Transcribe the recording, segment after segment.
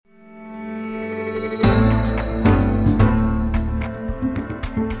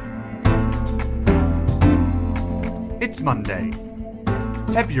It's Monday,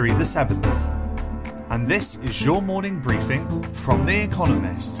 February the 7th, and this is your morning briefing from The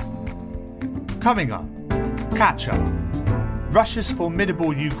Economist. Coming up, catch up, Russia's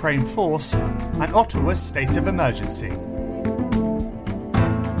formidable Ukraine force, and Ottawa's state of emergency.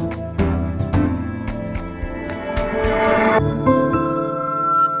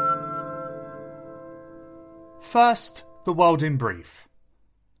 First, the world in brief.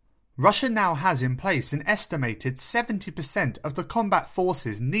 Russia now has in place an estimated 70% of the combat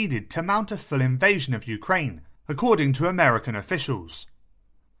forces needed to mount a full invasion of Ukraine, according to American officials.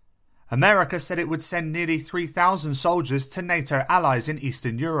 America said it would send nearly 3,000 soldiers to NATO allies in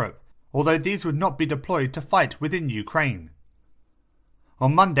Eastern Europe, although these would not be deployed to fight within Ukraine.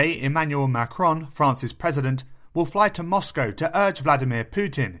 On Monday, Emmanuel Macron, France's president, will fly to Moscow to urge Vladimir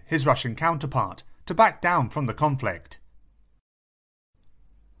Putin, his Russian counterpart, to back down from the conflict.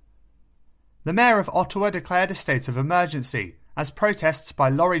 The mayor of Ottawa declared a state of emergency as protests by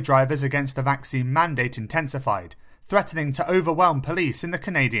lorry drivers against the vaccine mandate intensified, threatening to overwhelm police in the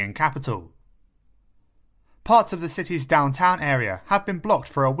Canadian capital. Parts of the city's downtown area have been blocked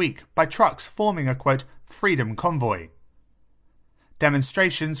for a week by trucks forming a quote, freedom convoy.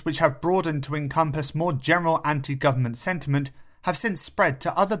 Demonstrations, which have broadened to encompass more general anti-government sentiment, have since spread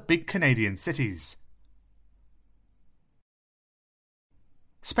to other big Canadian cities.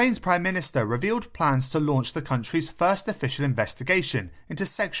 Spain's Prime Minister revealed plans to launch the country's first official investigation into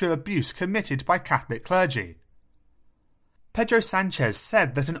sexual abuse committed by Catholic clergy. Pedro Sanchez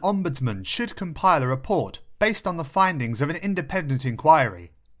said that an ombudsman should compile a report based on the findings of an independent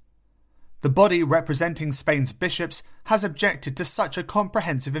inquiry. The body representing Spain's bishops has objected to such a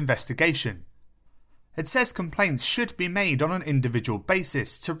comprehensive investigation. It says complaints should be made on an individual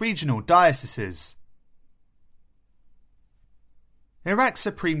basis to regional dioceses. Iraq's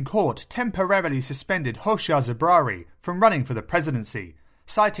Supreme Court temporarily suspended Hoshyar Zebrari from running for the presidency,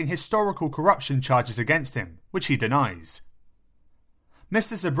 citing historical corruption charges against him, which he denies.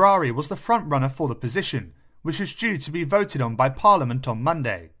 Mr. Zebrari was the front-runner for the position, which was due to be voted on by Parliament on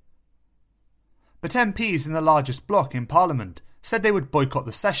Monday. But MPs in the largest bloc in Parliament said they would boycott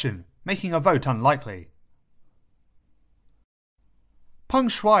the session, making a vote unlikely. Peng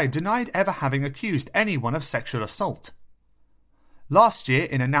Shuai denied ever having accused anyone of sexual assault. Last year,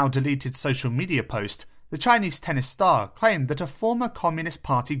 in a now-deleted social media post, the Chinese tennis star claimed that a former Communist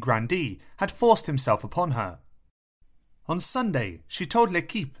Party grandee had forced himself upon her. On Sunday, she told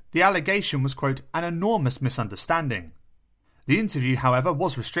L'Equipe the allegation was, quote, an enormous misunderstanding. The interview, however,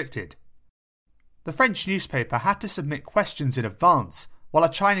 was restricted. The French newspaper had to submit questions in advance, while a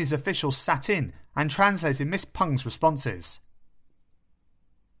Chinese official sat in and translated Miss Peng's responses.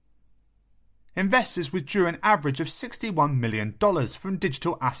 Investors withdrew an average of $61 million from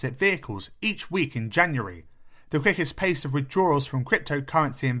digital asset vehicles each week in January, the quickest pace of withdrawals from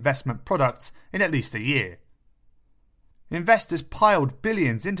cryptocurrency investment products in at least a year. Investors piled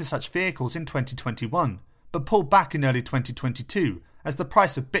billions into such vehicles in 2021, but pulled back in early 2022 as the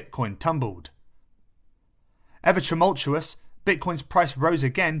price of Bitcoin tumbled. Ever tumultuous, Bitcoin's price rose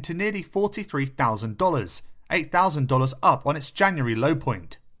again to nearly $43,000, $8,000 up on its January low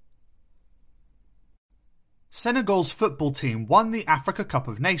point. Senegal's football team won the Africa Cup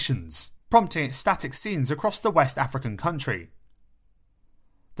of Nations, prompting ecstatic scenes across the West African country.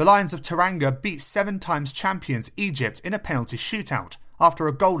 The Lions of Teranga beat 7-time champions Egypt in a penalty shootout after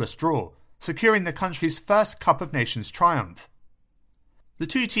a goalless draw, securing the country's first Cup of Nations triumph. The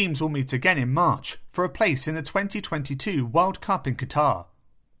two teams will meet again in March for a place in the 2022 World Cup in Qatar.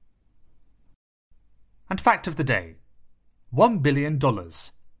 And fact of the day: $1 billion.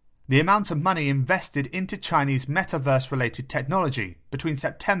 The amount of money invested into Chinese metaverse-related technology between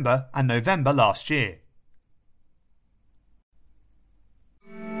September and November last year.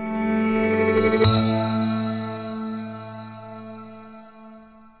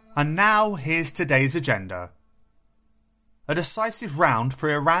 And now here's today's agenda. A decisive round for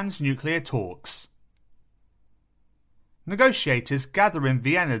Iran's nuclear talks. Negotiators gather in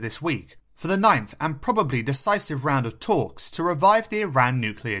Vienna this week for the 9th and probably decisive round of talks to revive the Iran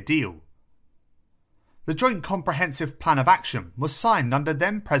nuclear deal. The Joint Comprehensive Plan of Action was signed under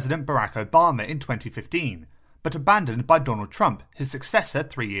then-President Barack Obama in 2015, but abandoned by Donald Trump, his successor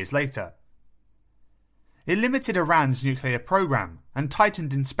 3 years later. It limited Iran's nuclear program and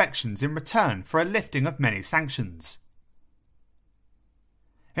tightened inspections in return for a lifting of many sanctions.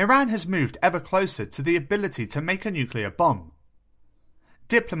 Iran has moved ever closer to the ability to make a nuclear bomb.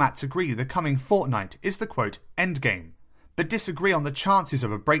 Diplomats agree the coming fortnight is the quote endgame, but disagree on the chances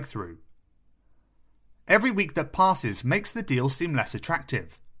of a breakthrough. Every week that passes makes the deal seem less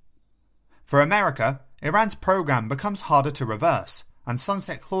attractive. For America, Iran's program becomes harder to reverse, and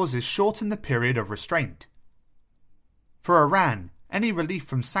sunset clauses shorten the period of restraint. For Iran, any relief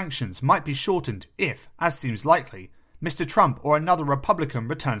from sanctions might be shortened if, as seems likely, Mr. Trump or another Republican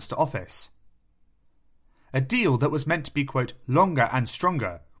returns to office. A deal that was meant to be, quote, longer and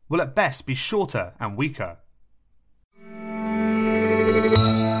stronger will at best be shorter and weaker.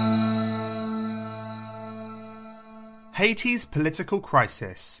 Haiti's political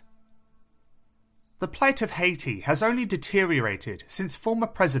crisis. The plight of Haiti has only deteriorated since former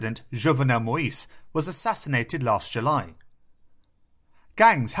President Jovenel Moïse was assassinated last July.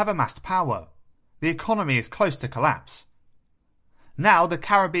 Gangs have amassed power. The economy is close to collapse. Now the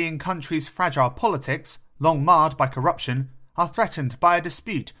Caribbean country's fragile politics, long marred by corruption, are threatened by a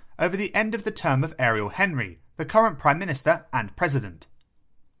dispute over the end of the term of Ariel Henry, the current Prime Minister and President.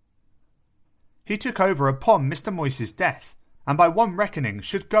 He took over upon Mr. Moïse's death, and by one reckoning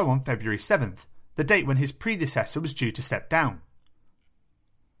should go on February 7th, the date when his predecessor was due to step down.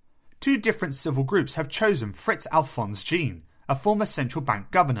 Two different civil groups have chosen Fritz Alphonse Jean, a former central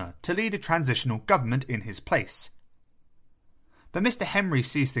bank governor, to lead a transitional government in his place. But Mr. Henry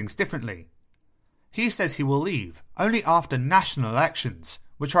sees things differently. He says he will leave only after national elections,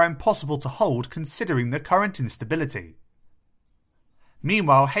 which are impossible to hold considering the current instability.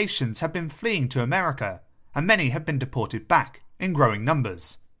 Meanwhile, Haitians have been fleeing to America, and many have been deported back, in growing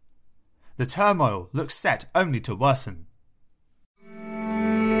numbers. The turmoil looks set only to worsen.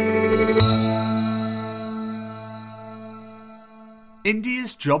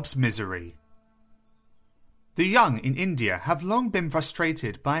 India's jobs misery. The young in India have long been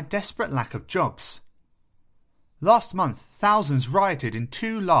frustrated by a desperate lack of jobs. Last month, thousands rioted in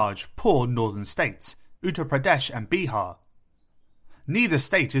two large, poor northern states, Uttar Pradesh and Bihar. Neither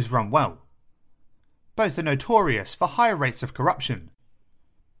state is run well. Both are notorious for high rates of corruption.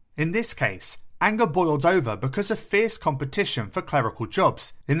 In this case, anger boiled over because of fierce competition for clerical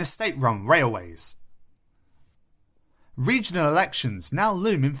jobs in the state-run railways. Regional elections now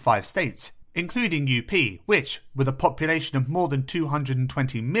loom in 5 states, including UP, which, with a population of more than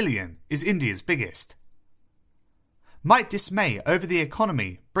 220 million, is India's biggest. Might dismay over the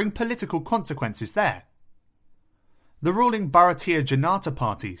economy bring political consequences there? The ruling Bharatiya Janata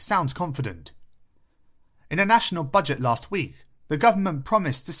Party sounds confident. In a national budget last week, the government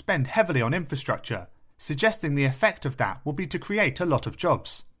promised to spend heavily on infrastructure, suggesting the effect of that will be to create a lot of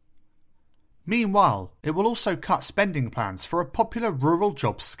jobs. Meanwhile, it will also cut spending plans for a popular rural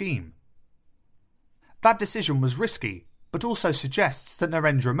jobs scheme. That decision was risky, but also suggests that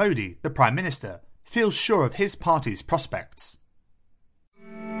Narendra Modi, the Prime Minister, feels sure of his party's prospects.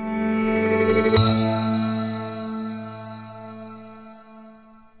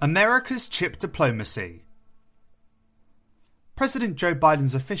 America's chip diplomacy. President Joe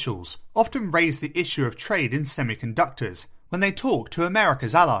Biden's officials often raise the issue of trade in semiconductors when they talk to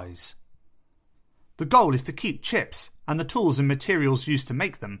America's allies. The goal is to keep chips and the tools and materials used to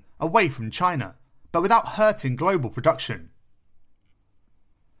make them away from China, but without hurting global production.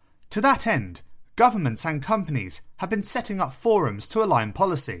 To that end, governments and companies have been setting up forums to align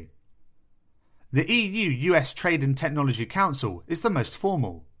policy. The EU-US Trade and Technology Council is the most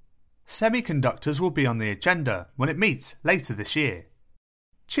formal. Semiconductors will be on the agenda when it meets later this year.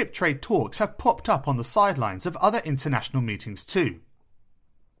 Chip trade talks have popped up on the sidelines of other international meetings too.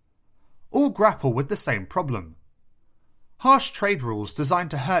 All grapple with the same problem. Harsh trade rules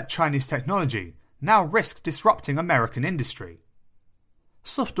designed to hurt Chinese technology now risk disrupting American industry.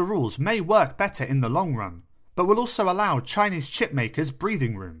 Softer rules may work better in the long run, but will also allow Chinese chip makers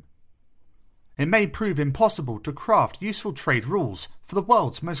breathing room. It may prove impossible to craft useful trade rules for the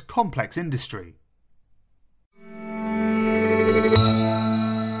world's most complex industry.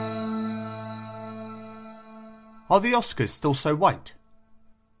 Are the Oscars still so white?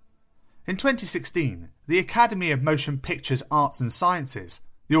 In 2016, the Academy of Motion Pictures Arts and Sciences,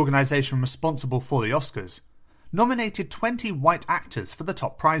 the organisation responsible for the Oscars, nominated 20 white actors for the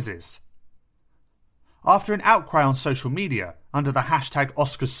top prizes. After an outcry on social media under the hashtag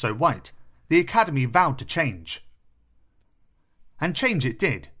 #OscarsSoWhite, the Academy vowed to change. And change it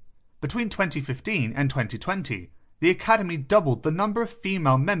did. Between 2015 and 2020, the Academy doubled the number of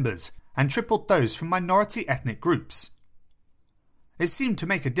female members and tripled those from minority ethnic groups. It seemed to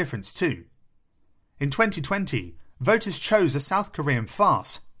make a difference too. In 2020, voters chose a South Korean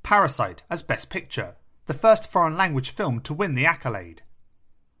farce, Parasite, as Best Picture, the first foreign language film to win the accolade.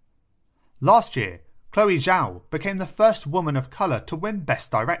 Last year, Chloe Zhao became the first woman of colour to win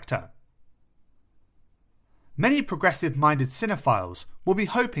Best Director. Many progressive-minded cinephiles will be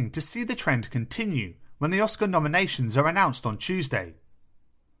hoping to see the trend continue when the Oscar nominations are announced on Tuesday.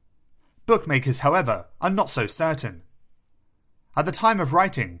 Bookmakers, however, are not so certain. At the time of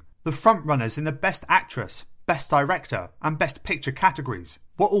writing, the frontrunners in the Best Actress, Best Director and Best Picture categories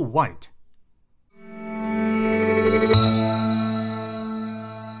were all white.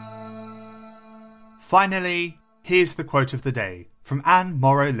 Finally, here's the quote of the day from Anne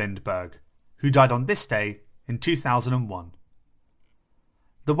Morrow Lindbergh, who died on this day in 2001.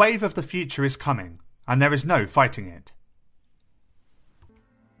 "The wave of the future is coming, and there is no fighting it."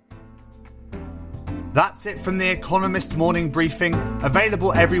 That's it from the Economist morning briefing,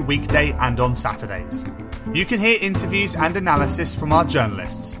 available every weekday and on Saturdays. You can hear interviews and analysis from our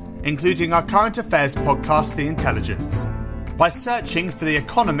journalists, including our current affairs podcast, The Intelligence, by searching for The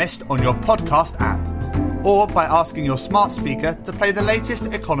Economist on your podcast app, or by asking your smart speaker to play the latest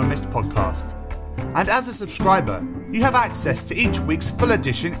Economist podcast. And as a subscriber, you have access to each week's full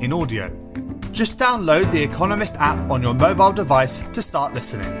edition in audio. Just download the Economist app on your mobile device to start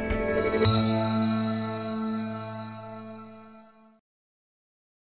listening.